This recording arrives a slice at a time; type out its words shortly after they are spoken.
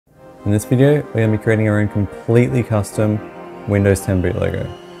In this video, we're going to be creating our own completely custom Windows 10 boot logo.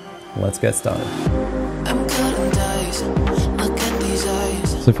 Let's get started.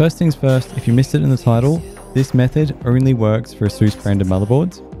 So first things first, if you missed it in the title, this method only works for Asus branded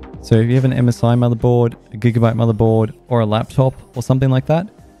motherboards. So if you have an MSI motherboard, a Gigabyte motherboard, or a laptop or something like that,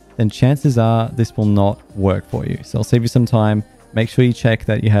 then chances are this will not work for you. So I'll save you some time. Make sure you check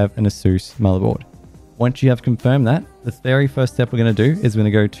that you have an Asus motherboard. Once you have confirmed that, the very first step we're going to do is we're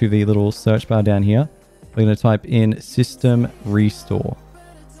going to go to the little search bar down here. We're going to type in System Restore.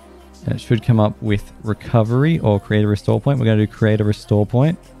 And it should come up with Recovery or Create a Restore Point. We're going to do Create a Restore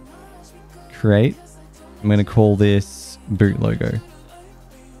Point. Create. I'm going to call this Boot Logo.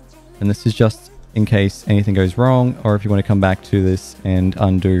 And this is just in case anything goes wrong or if you want to come back to this and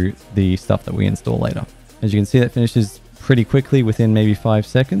undo the stuff that we install later. As you can see, that finishes pretty quickly within maybe 5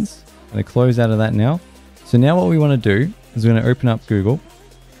 seconds. I'm going to close out of that now. So now what we want to do is we're going to open up Google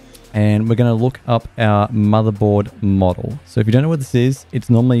and we're going to look up our motherboard model. So if you don't know what this is, it's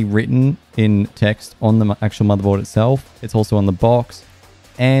normally written in text on the actual motherboard itself. It's also on the box.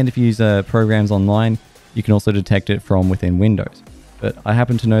 And if you use programs online, you can also detect it from within Windows. But I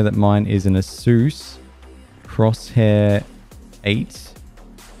happen to know that mine is an Asus Crosshair 8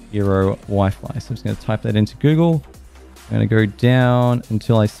 Hero Wi-Fi. So I'm just going to type that into Google. I'm going to go down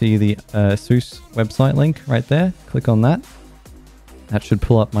until I see the Asus website link right there. Click on that. That should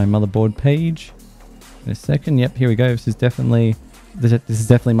pull up my motherboard page in a second. Yep, here we go. This is definitely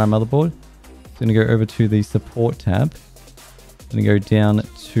my motherboard. So I'm going to go over to the support tab. I'm going to go down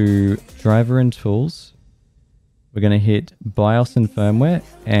to driver and tools. We're going to hit BIOS and firmware,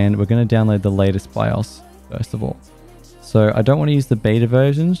 and we're going to download the latest BIOS first of all. So I don't want to use the beta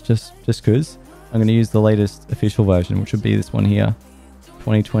versions just because. I'm going to use the latest official version, which would be this one here,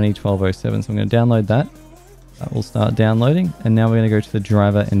 2020-1207. So I'm going to download that. That will start downloading. And now we're going to go to the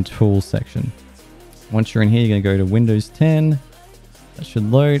driver and tools section. Once you're in here, you're going to go to Windows 10. That should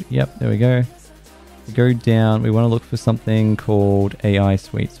load. Yep, there we go. We go down. We want to look for something called AI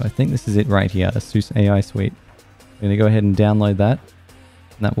Suite. So I think this is it right here, Asus AI Suite. We're going to go ahead and download that.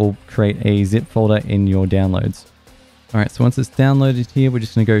 And that will create a zip folder in your downloads. All right, so once it's downloaded here, we're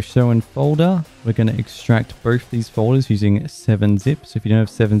just going to go show in folder. We're going to extract both these folders using 7-zip. So if you don't have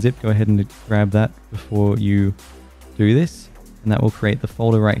 7-zip, go ahead and grab that before you do this. And that will create the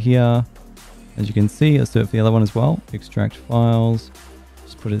folder right here. As you can see, let's do it for the other one as well. Extract files,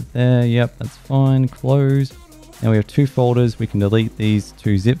 just put it there. Yep, that's fine. Close. Now we have 2 folders. We can delete these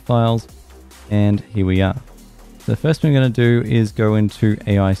 2 zip files. And here we are. So the first thing we're going to do is go into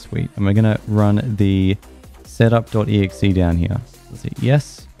AI Suite. And we're going to run the setup.exe down here. Let's hit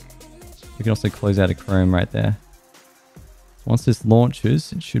yes. We can also close out of Chrome right there. Once this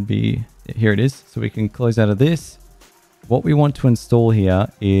launches, it should be, here it is. So we can close out of this. What we want to install here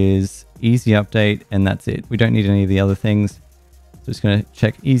is Easy Update, and that's it. We don't need any of the other things. So just going to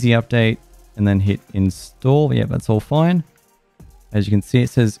check Easy Update and then hit install. Yeah, that's all fine. As you can see, it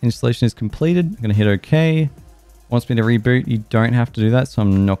says installation is completed. I'm going to hit OK. Wants me to reboot. You don't have to do that, so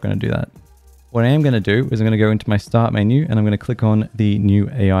I'm not going to do that. What I am going to do is I'm going to go into my start menu and I'm going to click on the new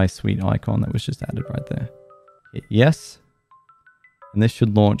AI Suite icon that was just added right there. Hit yes. And this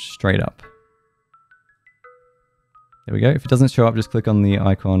should launch straight up. There we go. If it doesn't show up, just click on the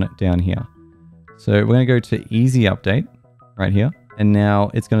icon down here. So we're going to go to Easy Update right here. And now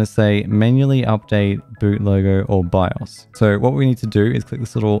it's going to say manually update boot logo or BIOS. So what we need to do is click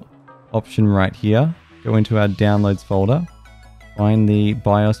this little option right here. Go into our downloads folder. Find the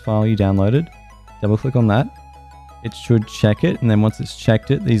BIOS file you downloaded. Double click on that. It should check it. And then once it's checked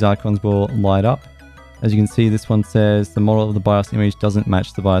it, these icons will light up. As you can see, this one says the model of the BIOS image doesn't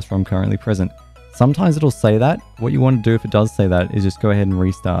match the BIOS ROM currently present. Sometimes it'll say that. What you want to do if it does say that is just go ahead and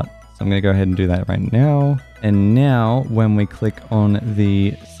restart. So I'm going to go ahead and do that right now. And now when we click on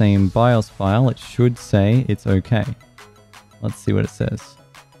the same BIOS file, it should say it's okay. Let's see what it says.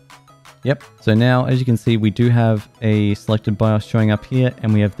 Yep, so now as you can see, we do have a selected BIOS showing up here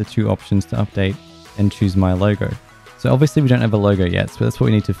and we have the 2 options to update and choose my logo. So obviously we don't have a logo yet, so that's what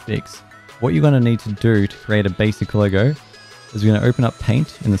we need to fix. What you're going to need to do to create a basic logo is we're going to open up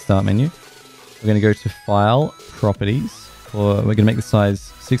Paint in the start menu. We're going to go to File, Properties, or we're going to make the size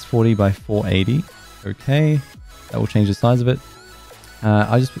 640 by 480. Okay, that will change the size of it.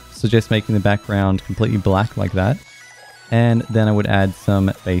 I just suggest making the background completely black like that. And then I would add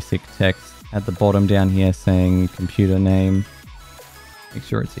some basic text at the bottom down here saying computer name. Make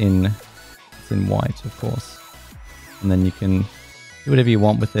sure it's in white, of course. And then you can do whatever you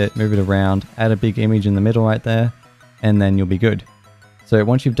want with it, move it around, add a big image in the middle right there, and then you'll be good. So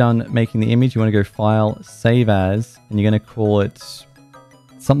once you've done making the image, you want to go File, Save As, and you're going to call it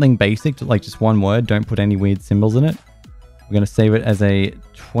something basic, like just one word. Don't put any weird symbols in it. We're going to save it as a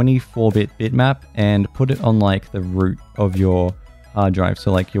 24-bit bitmap and put it on like the root of your hard drive.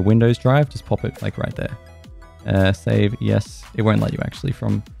 So like your Windows drive, just pop it like right there. Save, yes. It won't let you actually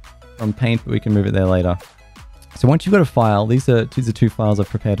from Paint, but we can move it there later. So once you've got a file, these are two files I've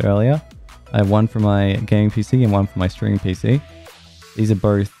prepared earlier. I have one for my gaming PC and one for my streaming PC. These are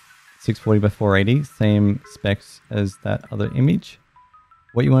both 640 by 480, same specs as that other image.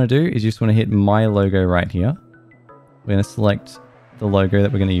 What you want to do is you just want to hit my logo right here. We're going to select the logo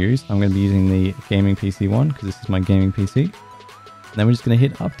that we're going to use. I'm going to be using the gaming PC one because this is my gaming PC. And then we're just going to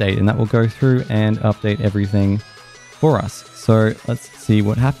hit update and that will go through and update everything for us. So let's see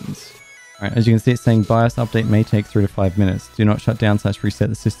what happens. All right, as you can see, it's saying BIOS update may take 3 to 5 minutes. Do not shut down / reset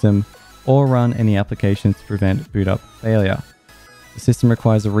the system or run any applications to prevent boot up failure. The system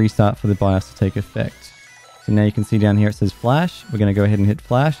requires a restart for the BIOS to take effect. So now you can see down here it says flash. We're going to go ahead and hit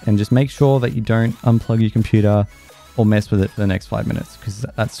flash and just make sure that you don't unplug your computer or mess with it for the next 5 minutes because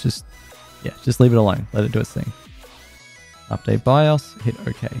that's just, yeah, just leave it alone. Let it do its thing. Update BIOS, hit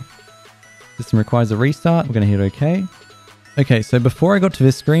OK. System requires a restart. We're going to hit OK. Okay, so before I got to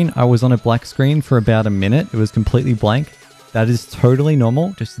this screen, I was on a black screen for about a minute. It was completely blank. That is totally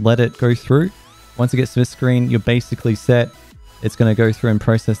normal. Just let it go through. Once it gets to this screen, you're basically set. It's going to go through and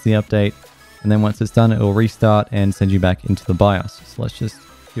process the update. And then once it's done, it will restart and send you back into the BIOS. So let's just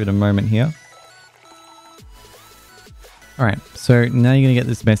give it a moment here. All right, so now you're going to get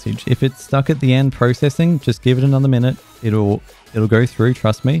this message. If it's stuck at the end processing, just give it another minute. It'll go through,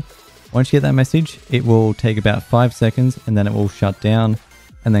 trust me. Once you get that message, it will take about 5 seconds and then it will shut down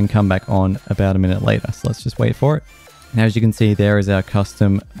and then come back on about a minute later. So let's just wait for it. Now, as you can see, there is our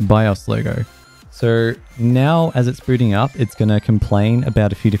custom BIOS logo. So now as it's booting up, it's going to complain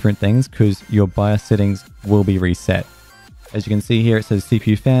about a few different things because your BIOS settings will be reset. As you can see here, it says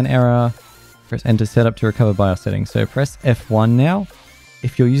CPU fan error. Press enter setup to recover BIOS settings. So press F1 now.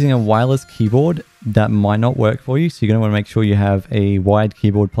 If you're using a wireless keyboard, that might not work for you. So you're going to want to make sure you have a wired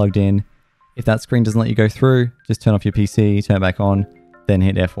keyboard plugged in. If that screen doesn't let you go through, just turn off your PC, turn it back on, then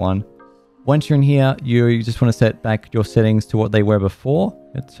hit F1. Once you're in here, you just want to set back your settings to what they were before.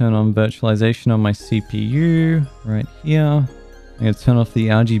 Turn on virtualization on my CPU right here. I'm going to turn off the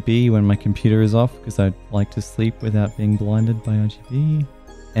RGB when my computer is off because I like to sleep without being blinded by RGB.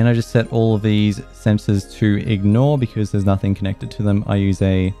 And I just set all of these sensors to ignore because there's nothing connected to them. I use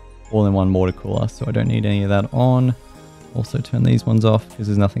a all-in-one water cooler, so I don't need any of that on. Also turn these ones off because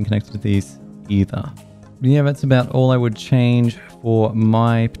there's nothing connected to these either. But yeah, that's about all I would change for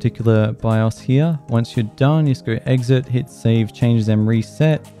my particular BIOS here. Once you're done, you just go exit, hit save changes and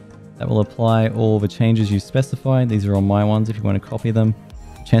reset. That will apply all the changes you specified. These are all my ones if you want to copy them.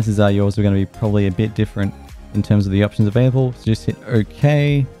 Chances are yours are going to be probably a bit different in terms of the options available. So just hit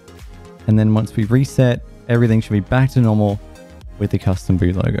OK. And then once we reset, everything should be back to normal with the custom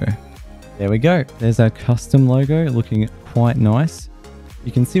boot logo. There we go. There's our custom logo looking quite nice.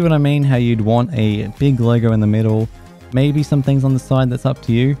 You can see what I mean, how you'd want a big logo in the middle, maybe some things on the side, that's up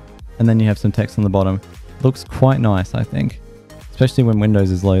to you. And then you have some text on the bottom. Looks quite nice, I think, especially when Windows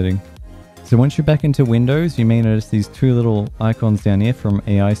is loading. So once you're back into Windows, you may notice these two little icons down here from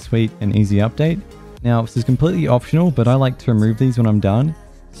AI Suite and Easy Update. Now, this is completely optional, but I like to remove these when I'm done.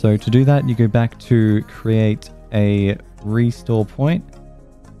 So to do that, you go back to create a restore point.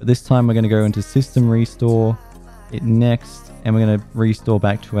 But this time we're going to go into System Restore, hit Next, and we're going to restore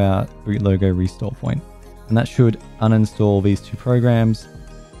back to our boot logo restore point. And that should uninstall these two programs.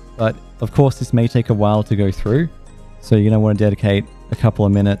 But of course, this may take a while to go through. So you're going to want to dedicate a couple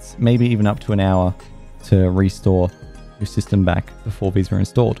of minutes, maybe even up to an hour to restore your system back before these are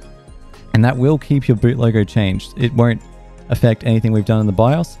installed. And that will keep your boot logo changed. It won't affect anything we've done in the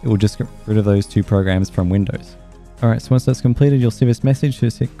BIOS. It will just get rid of those two programs from Windows. All right, so once that's completed, you'll see this message.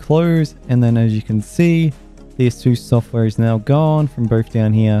 Just hit close. And then as you can see, this two software is now gone from both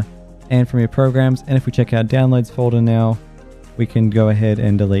down here and from your programs. And if we check our downloads folder now, we can go ahead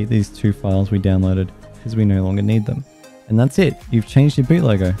and delete these two files we downloaded because we no longer need them. And that's it. You've changed your boot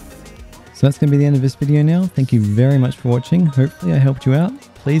logo. So that's going to be the end of this video now. Thank you very much for watching. Hopefully I helped you out.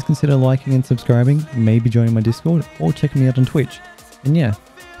 Please consider liking and subscribing, maybe joining my Discord or checking me out on Twitch. And yeah,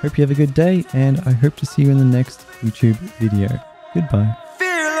 hope you have a good day and I hope to see you in the next YouTube video. Goodbye.